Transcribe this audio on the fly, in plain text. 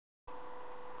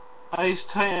Ice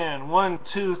Titan 1,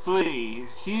 2, 3.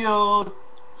 Heal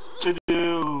to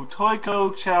do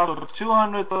Toriko Chapter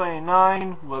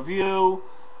 239 review.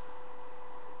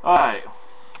 Alright.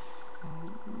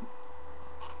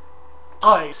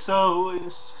 So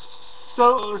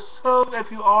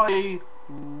if you are a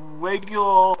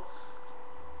regular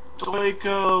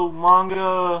Toriko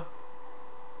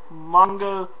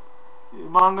manga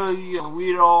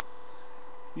reader,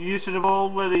 you should have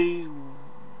already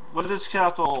read this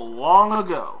chapter long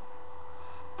ago.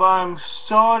 But I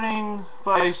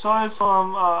started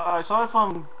from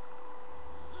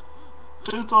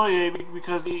 238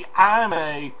 because the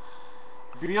anime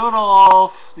veered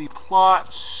off the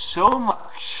plot so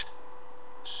much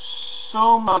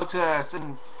that it's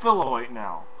in filler right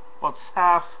now. Well, it's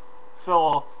half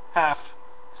filler, half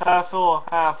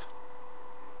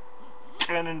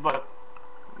canon, but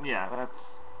yeah,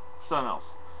 that's something else.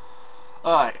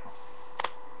 Alright.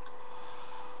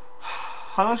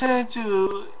 I'm going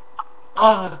to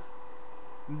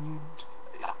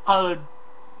address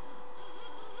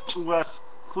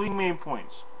three main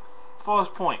points.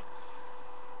 First point: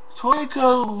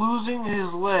 Toriko losing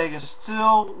his leg and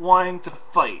still wanting to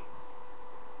fight.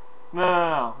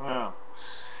 No.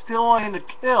 Still wanting to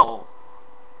kill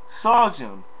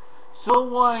Sergeant. Still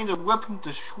wanting to rip him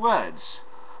to shreds.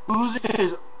 Losing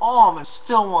his arm and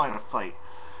still wanting to fight.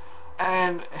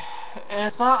 And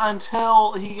it's not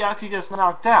until he actually gets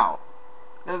knocked out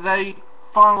that he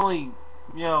finally,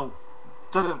 he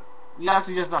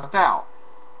actually gets knocked out.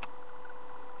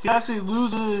 He actually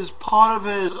loses part of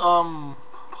his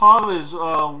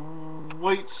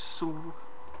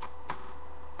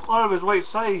weight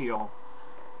side heel.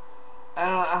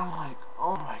 And I'm like,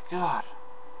 oh my god.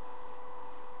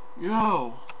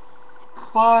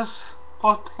 Plus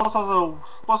on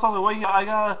the way, I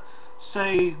gotta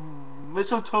say,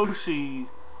 Mitsutoshi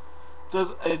does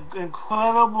an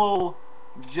incredible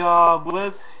job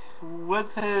with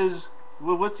the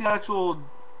actual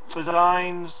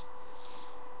designs.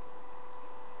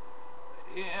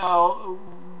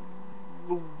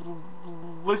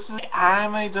 Which the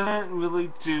anime doesn't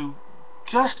really do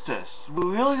justice.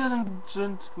 Really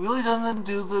doesn't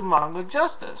do the manga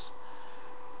justice.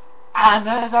 And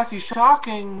that is actually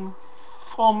shocking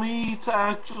for me to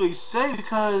actually say,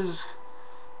 because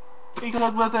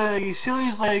with a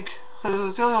series like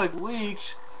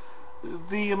Bleach,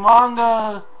 the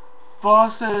manga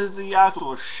versus the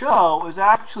actual show is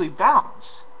actually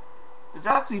balanced.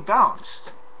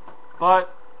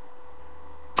 But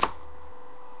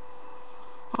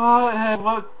what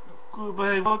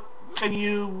can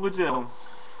you do?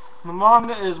 The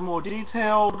manga is more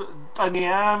detailed than the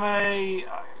anime.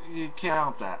 You can't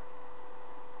help that.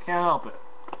 Can't help it.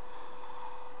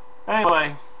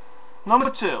 Anyway, number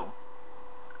 2.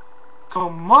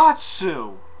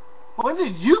 Komatsu. When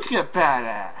did you get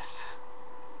badass?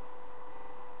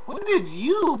 When did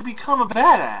you become a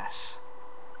badass?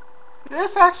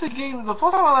 This actually gave me the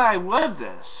first time that I read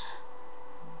this.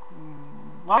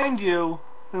 Mind you,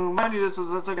 this is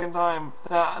the second time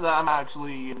that I'm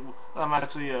actually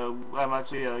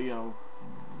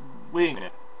reading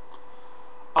it.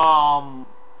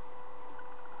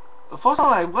 The first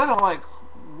time I read it, I'm like,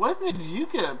 when did you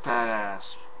get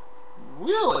badass?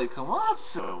 Really,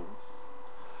 Komatsu?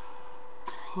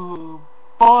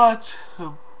 But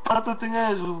the thing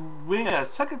is, reading it a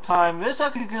second time, this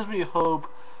actually gives me hope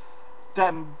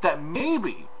that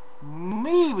maybe,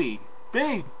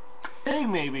 big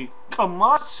maybe,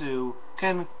 Komatsu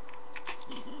can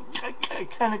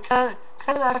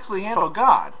actually handle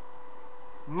God.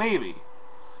 Maybe.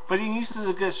 But he needs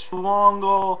to get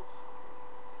stronger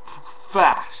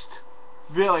fast.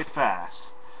 Really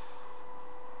fast.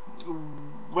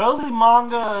 Well, the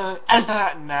manga as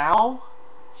at now,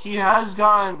 he has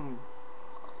gotten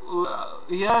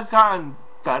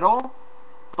better,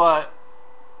 but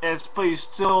he's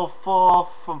still far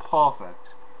from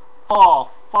perfect. Far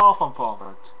from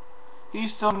perfect. He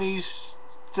still needs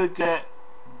to get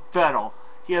better.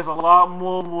 He has a lot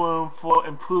more room for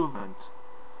improvement.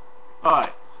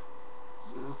 Alright.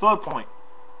 Third point.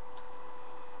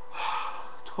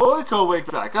 Toriko wakes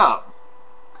back up.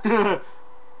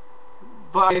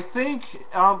 But I think,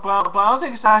 but I don't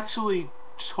think it's actually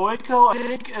Toriko. I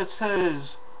think it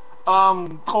says,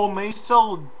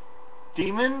 Komatsu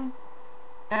demon.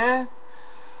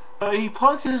 But he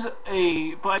punches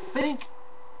but I think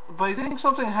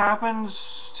something happens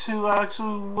to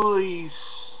actually really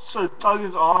sort of tug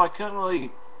his arm. I couldn't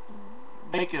really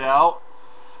make it out.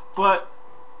 But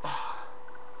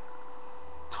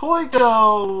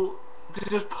Toriko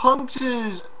just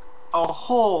punches a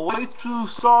hole right through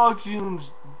Sarjun's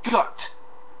gut,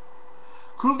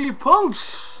 Cookie Punks,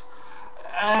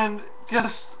 and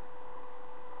just,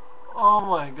 oh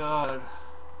my god.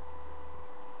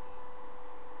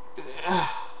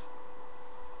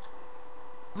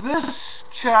 This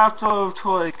chapter of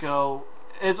Toriko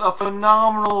is a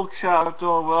phenomenal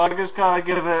chapter where I just gotta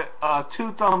give it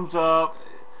 2 thumbs up.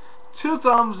 2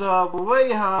 thumbs up,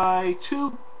 way high,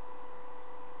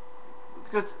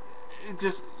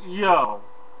 just, yo.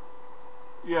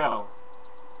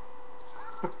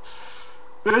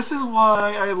 This is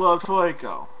why I love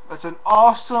Toriko. It's an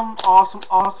awesome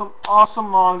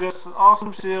manga. It's an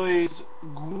awesome series.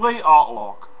 Great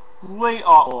artwork.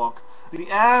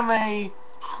 The anime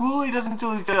truly doesn't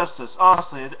do it justice.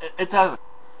 Honestly, it doesn't.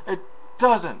 It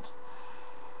doesn't.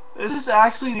 This is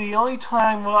actually the only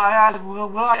time where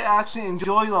I actually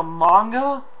enjoy the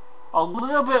manga a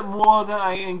little bit more than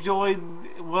I enjoyed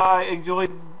the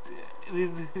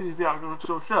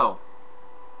actual show.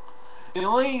 The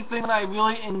only thing that I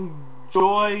really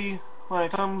enjoy when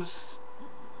it comes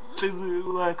to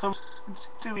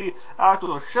the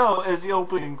actual show is the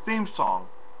opening theme song.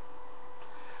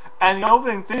 And the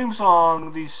opening theme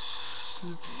song, the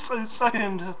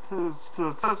second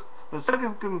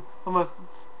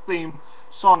theme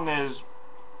song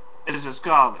is just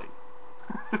godly.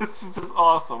 This is just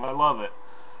awesome. I love it.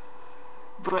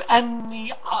 But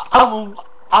any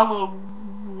other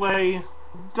way,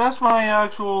 that's my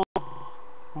actual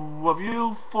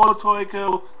review for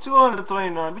Toriko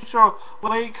 229. Be sure to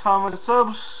like, comment,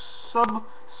 subscribe,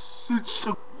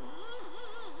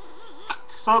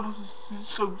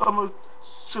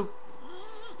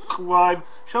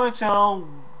 share my channel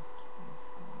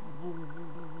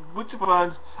with your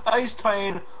friends. Ice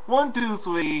Train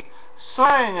 123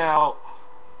 signing out.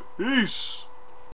 Peace.